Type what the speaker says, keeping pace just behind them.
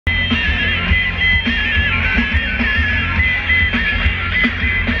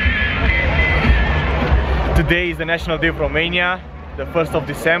Today is the National Day of Romania, the 1st of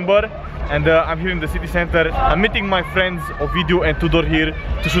December, and I'm here in the city center. I'm meeting my friends Ovidiu and Tudor here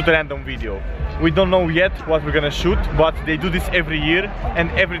to shoot a random video. We don't know yet what we're gonna shoot, but they do this every year,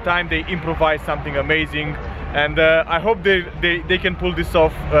 and every time they improvise something amazing, and I hope they can pull this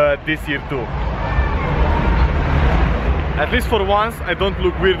off this year too. At least for once I don't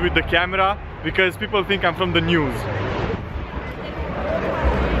look weird with the camera, because people think I'm from the news.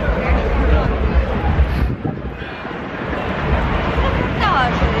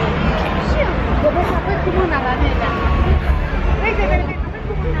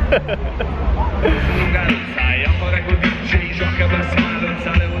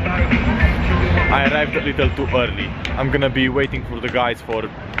 I arrived a little too early. I'm gonna be waiting for the guys for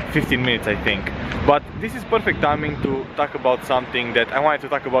 15 minutes, I think. But this is perfect timing to talk about something that I wanted to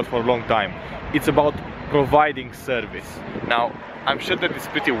talk about for a long time. It's about providing service. Now, I'm sure that it's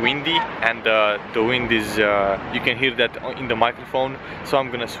pretty windy, and the wind is, you can hear that in the microphone, so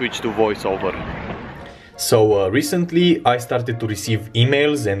I'm gonna switch to voiceover. So recently I started to receive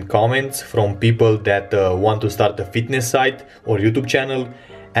emails and comments from people that want to start a fitness site or YouTube channel,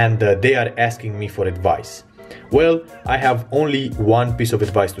 and they are asking me for advice. Well, I have only one piece of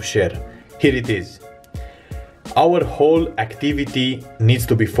advice to share. Here it is. Our whole activity needs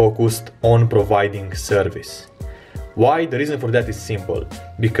to be focused on providing service. Why? The reason for that is simple.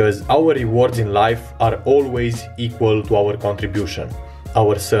 Because our rewards in life are always equal to our contribution,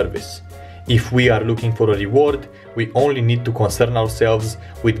 our service. If we are looking for a reward, we only need to concern ourselves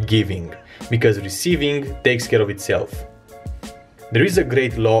with giving, because receiving takes care of itself. There is a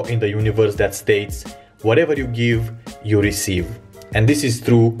great law in the universe that states, whatever you give, you receive. And this is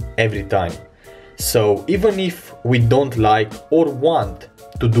true every time. So even if we don't like or want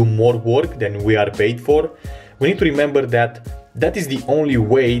to do more work than we are paid for, we need to remember that that is the only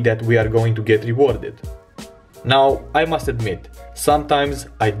way that we are going to get rewarded. Now, I must admit, sometimes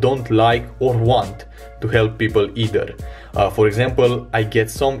I don't like or want to help people either. For example, I get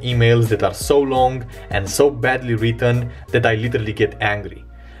some emails that are so long and so badly written that I literally get angry.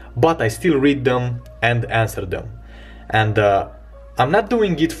 But I still read them and answer them. And I'm not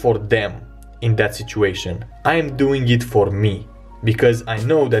doing it for them in that situation. I am doing it for me, because I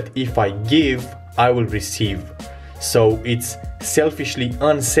know that if I give, I will receive. So it's selfishly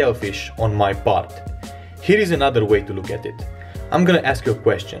unselfish on my part. Here is another way to look at it. I'm gonna ask you a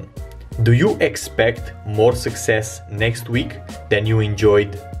question. Do you expect more success next week than you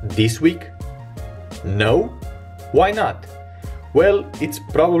enjoyed this week? No? Why not? Well, it's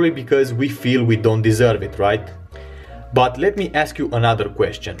probably because we feel we don't deserve it, right? But let me ask you another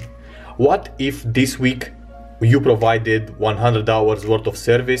question. What if this week you provided 100 hours worth of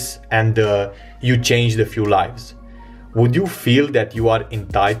service and you changed a few lives? Would you feel that you are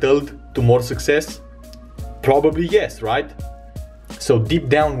entitled to more success? Probably yes, right? So deep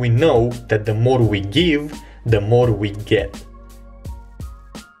down we know that the more we give, the more we get.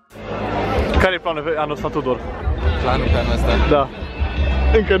 Care e planul anul ăsta, Tudor? Planul pe anul ăsta? Da.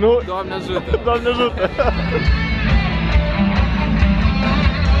 Încă nu? Doamne ajută! Doamne ajută!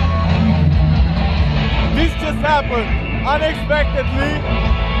 This just happened unexpectedly.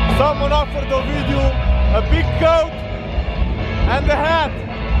 Someone offered Ovidiu a big coat and a hat.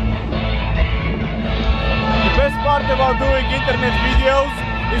 The best part about doing internet videos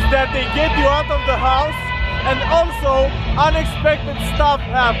is that they get you out of the house, and also unexpected stuff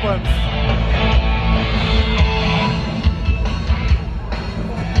happens.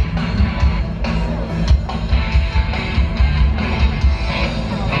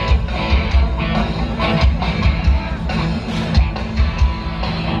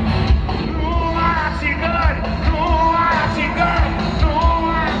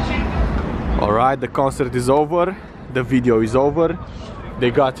 Alright, the concert is over, the video is over,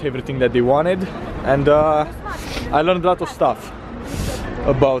 they got everything that they wanted, and I learned a lot of stuff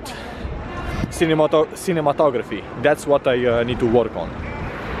about cinematography. That's what I need to work on.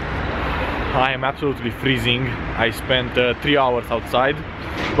 I am absolutely freezing. I spent 3 hours outside,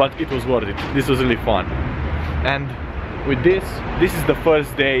 but it was worth it. This was really fun. And with this is the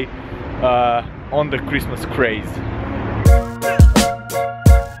first day on the Christmas craze.